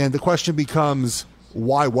 And the question becomes,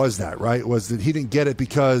 why was that? Right? Was that he didn't get it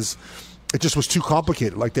because it just was too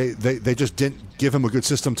complicated? Like they just didn't give him a good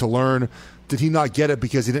system to learn. Did he not get it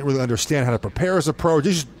because he didn't really understand how to prepare as a pro? Or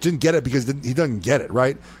just didn't get it because he doesn't get it,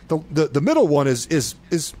 right? The middle one is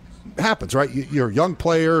happens, right? You're a young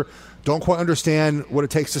player, don't quite understand what it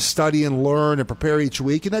takes to study and learn and prepare each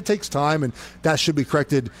week, and that takes time, and that should be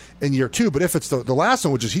corrected in year two. But if it's the last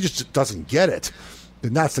one, which is he just doesn't get it,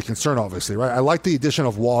 then that's the concern, obviously, right? I like the addition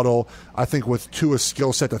of Waddle. I think with Tua's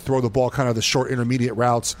skill set to throw the ball kind of the short intermediate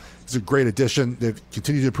routes, it's a great addition. They've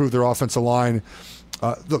continued to improve their offensive line.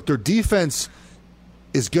 Look, their defense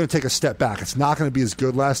is going to take a step back. It's not going to be as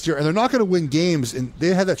good last year, and they're not going to win games. And they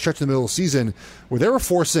had that stretch in the middle of the season where they were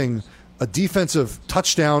forcing a defensive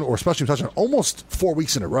touchdown or special team touchdown almost 4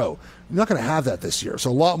 weeks in a row. You're not going to have that this year. So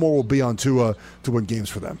a lot more will be on Tua to win games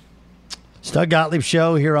for them. It's Doug Gottlieb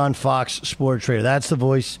Show here on Fox Sports Radio. That's the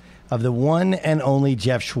voice of the one and only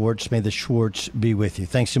Jeff Schwartz. May the Schwartz be with you.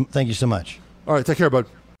 Thank you so much. All right, take care, bud.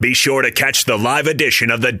 Be sure to catch the live edition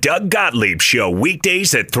of the Doug Gottlieb Show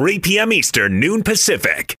weekdays at 3 p.m. Eastern, noon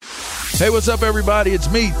Pacific. Hey, what's up, everybody?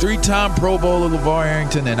 It's me, three-time Pro Bowler LeVar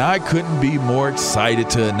Arrington, and I couldn't be more excited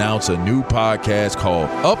to announce a new podcast called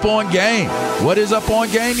Up On Game. What is Up On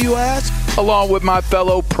Game, you ask? Along with my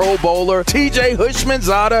fellow Pro Bowler, TJ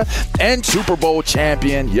Hushmanzada, and Super Bowl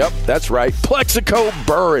champion, yep, that's right, Plexico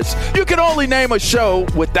Burris. You can only name a show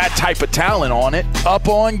with that type of talent on it. Up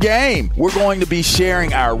On Game. We're going to be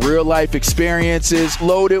sharing our our real-life experiences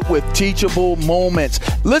loaded with teachable moments.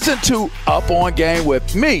 Listen to Up On Game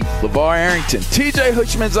with me, LeVar Arrington, TJ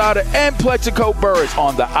Hushmanzada, and Plexico Burris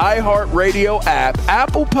on the iHeartRadio app,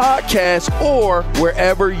 Apple Podcasts, or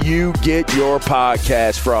wherever you get your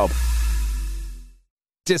podcasts from.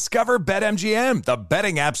 Discover BetMGM, the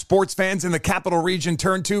betting app sports fans in the capital region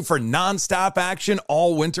turn to for nonstop action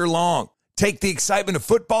all winter long. Take the excitement of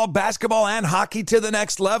football, basketball, and hockey to the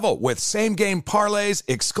next level with same-game parlays,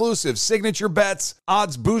 exclusive signature bets,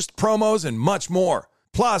 odds boost promos, and much more.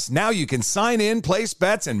 Plus, now you can sign in, place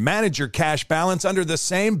bets, and manage your cash balance under the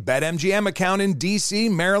same BetMGM account in D.C.,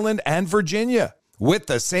 Maryland, and Virginia. With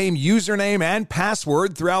the same username and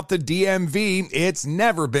password throughout the DMV, it's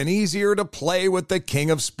never been easier to play with the king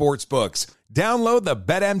of sportsbooks. Download the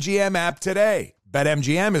BetMGM app today.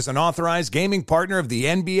 BetMGM is an authorized gaming partner of the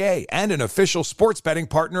NBA and an official sports betting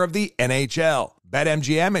partner of the NHL.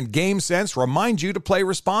 BetMGM and GameSense remind you to play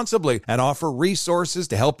responsibly and offer resources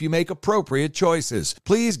to help you make appropriate choices.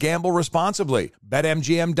 Please gamble responsibly.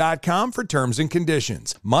 BetMGM.com for terms and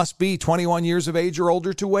conditions. Must be 21 years of age or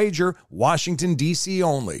older to wager. Washington, D.C.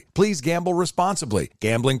 only. Please gamble responsibly.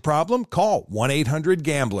 Gambling problem? Call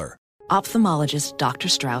 1-800-GAMBLER. Ophthalmologist Dr.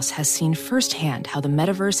 Strauss has seen firsthand how the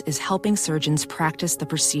metaverse is helping surgeons practice the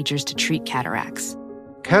procedures to treat cataracts.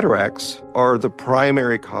 Cataracts are the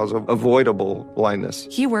primary cause of avoidable blindness.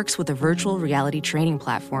 He works with a virtual reality training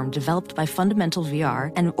platform developed by Fundamental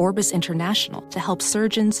VR and Orbis International to help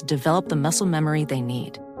surgeons develop the muscle memory they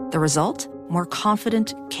need. The result? More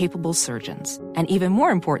confident, capable surgeons. And even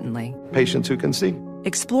more importantly, patients who can see.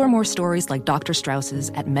 Explore more stories like Dr. Strauss's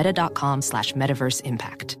at meta.com/metaverse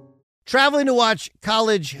impact. Traveling to watch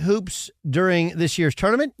college hoops during this year's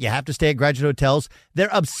tournament? You have to stay at Graduate Hotels. They're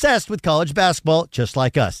obsessed with college basketball, just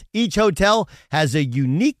like us. Each hotel has a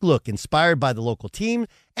unique look inspired by the local team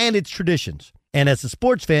and its traditions. And as a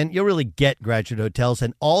sports fan, you'll really get Graduate Hotels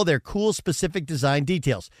and all their cool, specific design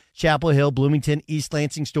details. Chapel Hill, Bloomington, East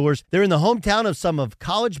Lansing stores. They're in the hometown of some of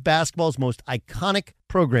college basketball's most iconic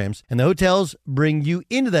programs, and the hotels bring you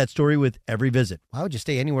into that story with every visit. Why would you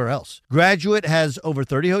stay anywhere else? Graduate has over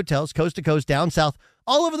 30 hotels, coast to coast, down south,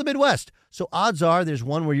 all over the Midwest. So odds are there's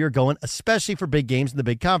one where you're going, especially for big games and the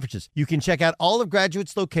big conferences. You can check out all of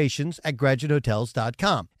Graduate's locations at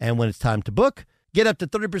graduatehotels.com. And when it's time to book, get up to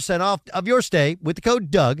 30% off of your stay with the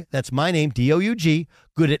code DOUG. That's my name, D-O-U-G.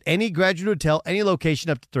 Good at any Graduate Hotel, any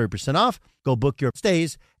location, up to 30% off. Go book your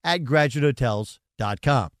stays at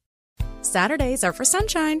graduatehotels.com. Saturdays are for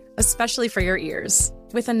sunshine, especially for your ears.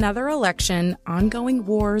 With another election, ongoing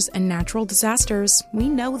wars, and natural disasters, we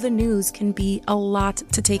know the news can be a lot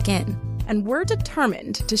to take in. And we're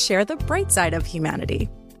determined to share the bright side of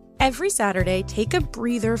humanity. Every Saturday, take a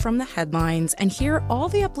breather from the headlines and hear all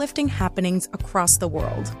the uplifting happenings across the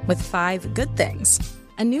world with 5 Good Things,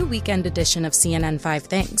 a new weekend edition of CNN 5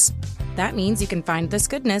 Things. That means you can find this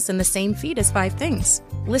goodness in the same feed as 5 Things.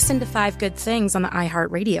 Listen to 5 Good Things on the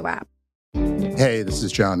iHeartRadio app. Hey, this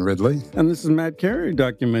is John Ridley. And this is Matt Carey,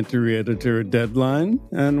 documentary editor at Deadline.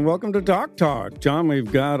 And welcome to Talk Talk. John,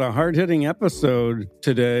 we've got a hard-hitting episode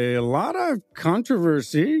today. A lot of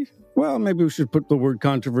controversy. Well, maybe we should put the word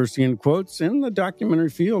controversy in quotes in the documentary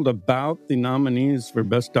field about the nominees for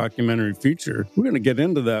Best Documentary Feature. We're going to get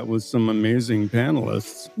into that with some amazing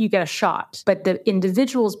panelists. You get a shot, but the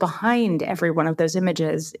individuals behind every one of those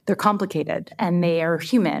images, they're complicated and they are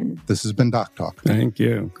human. This has been Doc Talk. Thank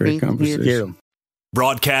you. Great conversation. Thank you.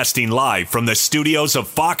 Broadcasting live from the studios of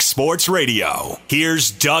Fox Sports Radio, here's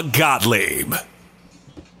Doug Gottlieb.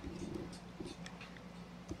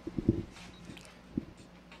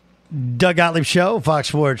 Doug Gottlieb Show, Fox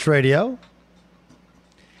Sports Radio.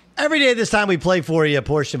 Every day at this time, we play for you a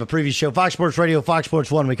portion of a previous show. Fox Sports Radio, Fox Sports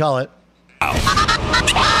 1, we call it. What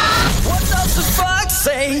does the fox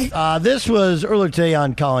say? This was earlier today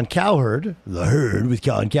on Colin Cowherd, The Herd with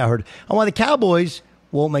Colin Cowherd, on why the Cowboys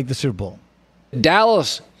won't make the Super Bowl.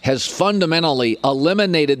 Dallas has fundamentally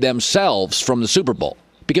eliminated themselves from the Super Bowl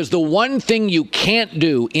because the one thing you can't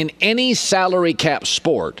do in any salary cap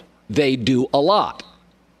sport, they do a lot.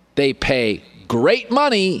 They pay great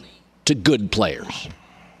money to good players.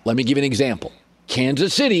 Let me give you an example.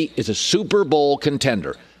 Kansas City is a Super Bowl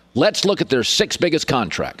contender. Let's look at their 6 biggest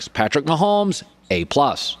contracts. Patrick Mahomes, A+.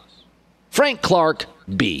 Frank Clark,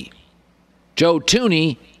 B. Joe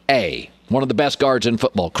Tooney, A. One of the best guards in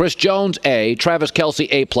football. Chris Jones, A. Travis Kelce,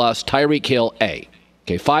 A+. Tyreek Hill, A.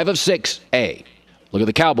 Okay, 5 of 6, A. Look at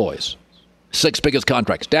the Cowboys. 6 biggest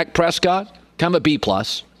contracts. Dak Prescott, kind of a B+.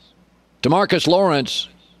 DeMarcus Lawrence,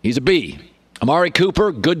 he's a B. Amari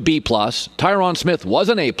Cooper, good B+. Tyron Smith was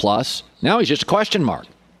an A+. Now he's just a question mark.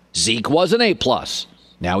 Zeke was an A+.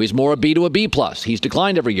 Now he's more a B to a B+. He's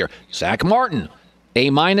declined every year. Zach Martin, A-,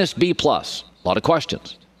 B+. A lot of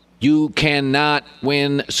questions. You cannot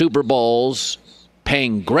win Super Bowls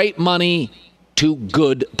paying great money to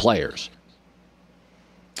good players.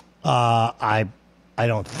 I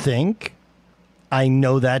don't think I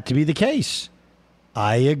know that to be the case.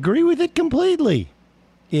 I agree with it completely.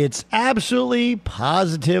 It's absolutely,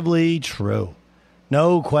 positively true.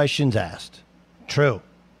 No questions asked. True.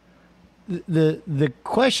 The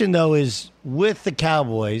question, though, is with the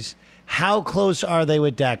Cowboys, how close are they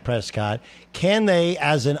with Dak Prescott? Can they,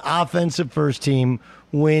 as an offensive first team,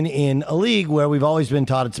 win in a league where we've always been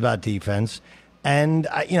taught it's about defense? And,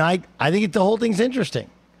 I think the whole thing's interesting.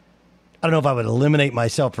 I don't know if I would eliminate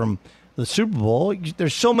myself from the Super Bowl.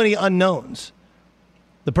 There's so many unknowns.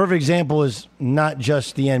 The perfect example is not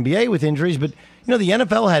just the NBA with injuries, but, the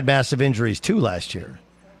NFL had massive injuries, too, last year.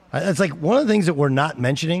 It's like one of the things that we're not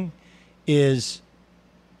mentioning is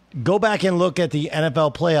go back and look at the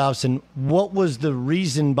NFL playoffs and what was the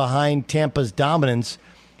reason behind Tampa's dominance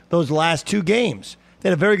those last two games. They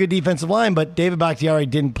had a very good defensive line, but David Bakhtiari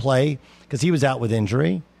didn't play because he was out with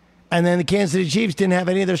injury. And then the Kansas City Chiefs didn't have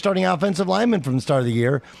any of their starting offensive linemen from the start of the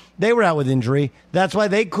year. They were out with injury. That's why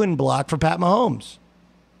they couldn't block for Pat Mahomes.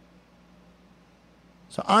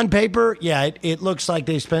 So on paper, yeah, it looks like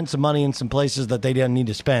they spent some money in some places that they didn't need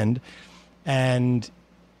to spend. And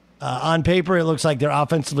on paper, it looks like they're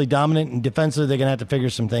offensively dominant, and defensively, they're going to have to figure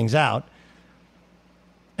some things out.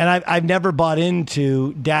 And I've never bought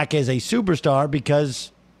into Dak as a superstar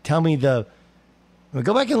because, go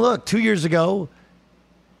back and look. 2 years ago,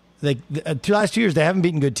 last 2 years, they haven't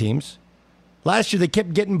beaten good teams. Last year, they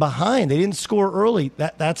kept getting behind. They didn't score early.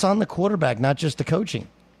 That's on the quarterback, not just the coaching.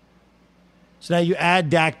 So now you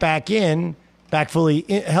add Dak back fully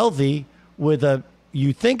healthy with a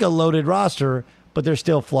loaded roster, but they're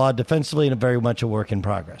still flawed defensively and very much a work in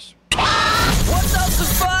progress. What does the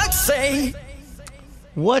fox say?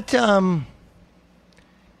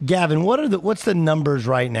 Gavin, what's the numbers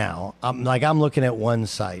right now? I'm looking at one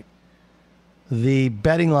site. The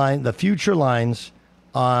betting line, the future lines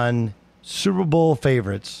on Super Bowl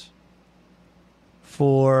favorites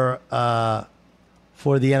for the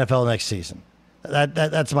NFL next season.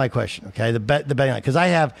 That's my question. Okay, the betting line, because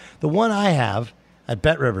the one I have at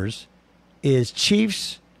Bet Rivers is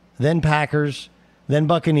Chiefs, then Packers, then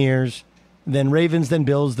Buccaneers, then Ravens, then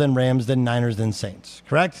Bills, then Rams, then Niners, then Saints.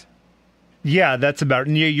 Correct? Yeah, that's about.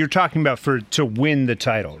 You're talking about to win the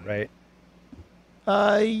title, right?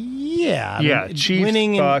 Yeah. Chiefs,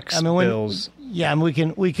 winning, Bucks, Bills. Yeah, we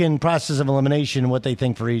can process of elimination what they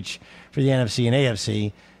think for the NFC and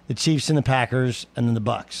AFC. The Chiefs and the Packers, and then the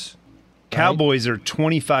Bucks. Right? Cowboys are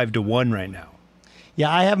 25-1 right now. Yeah,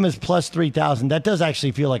 I have them as plus 3,000. That does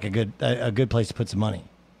actually feel like a good place to put some money.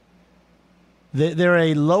 They're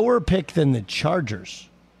a lower pick than the Chargers.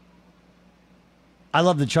 I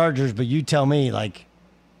love the Chargers, but you tell me, I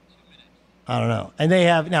don't know. And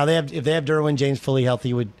if they have Derwin James fully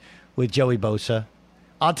healthy with Joey Bosa.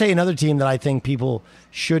 I'll tell you another team that I think people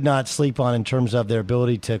should not sleep on in terms of their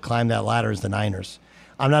ability to climb that ladder is the Niners.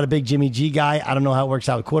 I'm not a big Jimmy G guy. I don't know how it works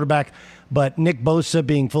out with quarterback, but Nick Bosa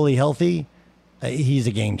being fully healthy, he's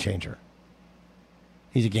a game changer.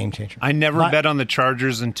 He's a game changer. I never bet on the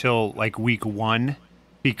Chargers until week 1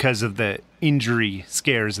 because of the injury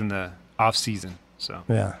scares in the offseason. So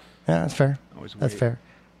yeah, that's fair. That's fair.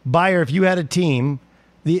 Buyer, if you had a team,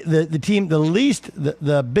 the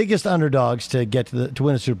biggest underdogs to get to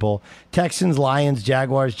win a Super Bowl: Texans, Lions,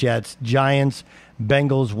 Jaguars, Jets, Giants,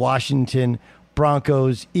 Bengals, Washington,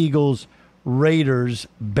 Broncos, Eagles, Raiders,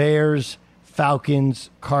 Bears, Falcons,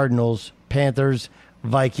 Cardinals, Panthers,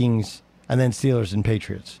 Vikings, and then Steelers and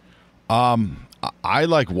Patriots. I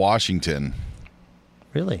like Washington.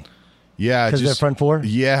 Really? Yeah. Because they're front four?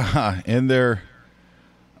 Yeah. And they're,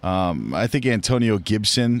 I think Antonio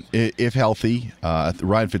Gibson, if healthy.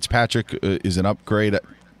 Ryan Fitzpatrick is an upgrade.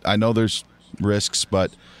 I know there's risks,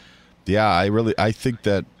 but yeah, I think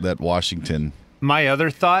that Washington. My other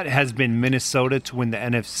thought has been Minnesota to win the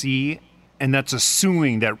NFC, and that's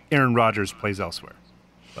assuming that Aaron Rodgers plays elsewhere.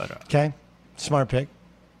 But okay. Smart pick.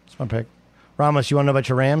 Ramos, you want to know about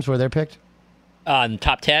your Rams, where they're picked?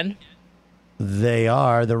 Top 10? They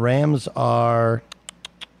are. The Rams are,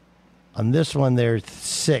 on this one, they're the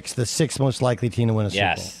sixth most likely team to win a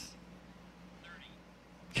Super Bowl.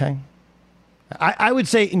 Okay. I would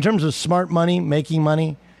say in terms of smart money, making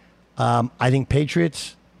money, I think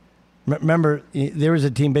Patriots. Remember, there was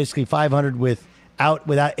a team basically 500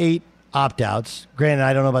 without 8 opt-outs. Granted,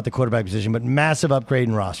 I don't know about the quarterback position, but massive upgrade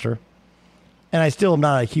in roster. And I still am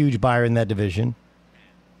not a huge buyer in that division.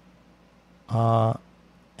 And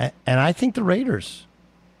I think the Raiders.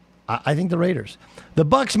 I think the Raiders. The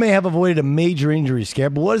Bucs may have avoided a major injury scare,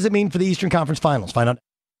 but what does it mean for the Eastern Conference Finals? Find out.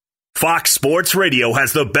 Fox Sports Radio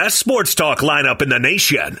has the best sports talk lineup in the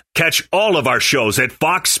nation. Catch all of our shows at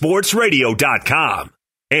foxsportsradio.com.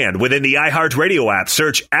 And within the iHeartRadio app,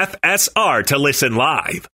 search FSR to listen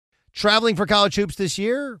live. Traveling for college hoops this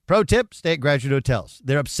year? Pro tip, stay at Graduate Hotels.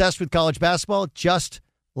 They're obsessed with college basketball, just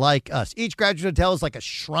like us. Each Graduate Hotel is like a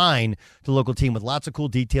shrine to the local team with lots of cool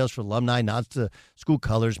details for alumni, nods to school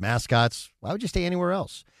colors, mascots. Why would you stay anywhere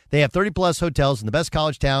else? They have 30-plus hotels in the best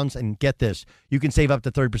college towns, and get this, you can save up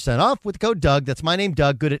to 30% off with the code Doug. That's my name,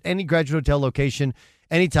 Doug. Good at any Graduate Hotel location,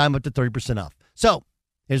 anytime up to 30% off. So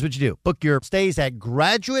here's what you do. Book your stays at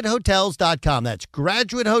graduatehotels.com. That's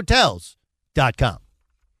graduatehotels.com.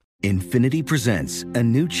 Infiniti presents a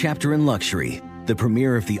new chapter in luxury, the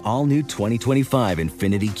premiere of the all-new 2025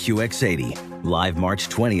 Infiniti QX80, live March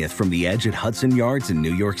 20th from the Edge at Hudson Yards in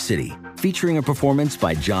New York City, featuring a performance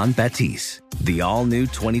by John Batiste. The all-new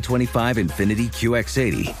 2025 Infiniti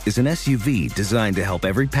QX80 is an SUV designed to help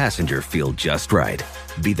every passenger feel just right.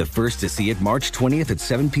 Be the first to see it March 20th at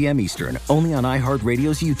 7 p.m. Eastern, only on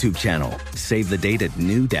iHeartRadio's YouTube channel. Save the date at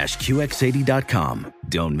new-QX80.com.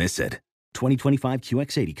 Don't miss it. 2025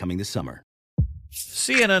 QX80 coming this summer.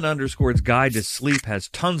 CNN_'s Guide to Sleep has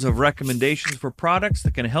tons of recommendations for products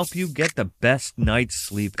that can help you get the best night's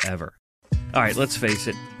sleep ever. All right, let's face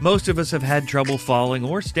it, most of us have had trouble falling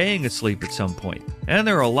or staying asleep at some point, and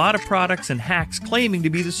there are a lot of products and hacks claiming to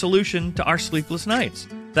be the solution to our sleepless nights.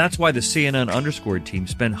 That's why the CNN_ team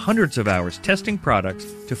spend hundreds of hours testing products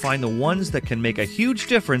to find the ones that can make a huge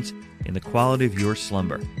difference in the quality of your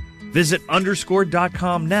slumber. Visit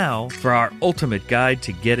underscore.com now for our ultimate guide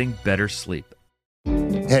to getting better sleep.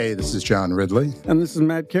 Hey, this is John Ridley. And this is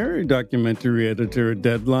Matt Carey, documentary editor at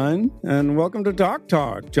Deadline. And welcome to Talk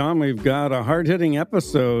Talk. John, we've got a hard-hitting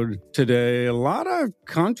episode today. A lot of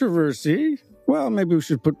controversy. Well, maybe we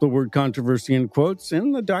should put the word controversy in quotes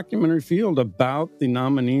in the documentary field about the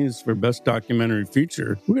nominees for Best Documentary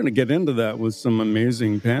Feature. We're going to get into that with some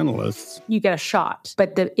amazing panelists. You get a shot,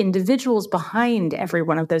 but the individuals behind every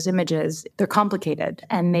one of those images, they're complicated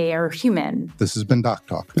and they are human. This has been Doc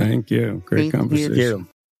Talk. Thank you. Great conversation.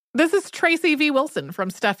 This is Tracy V. Wilson from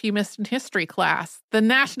Stuff You Missed in History class. The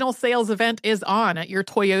national sales event is on at your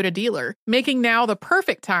Toyota dealer, making now the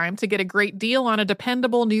perfect time to get a great deal on a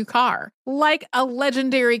dependable new car. Like a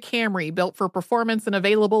legendary Camry built for performance and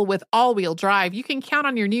available with all-wheel drive, you can count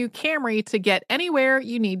on your new Camry to get anywhere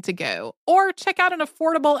you need to go. Or check out an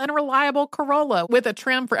affordable and reliable Corolla with a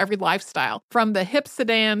trim for every lifestyle. From the hip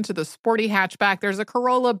sedan to the sporty hatchback, there's a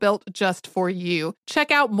Corolla built just for you.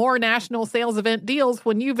 Check out more national sales event deals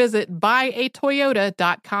when you visit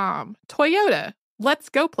buyatoyota.com. Toyota, let's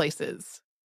go places.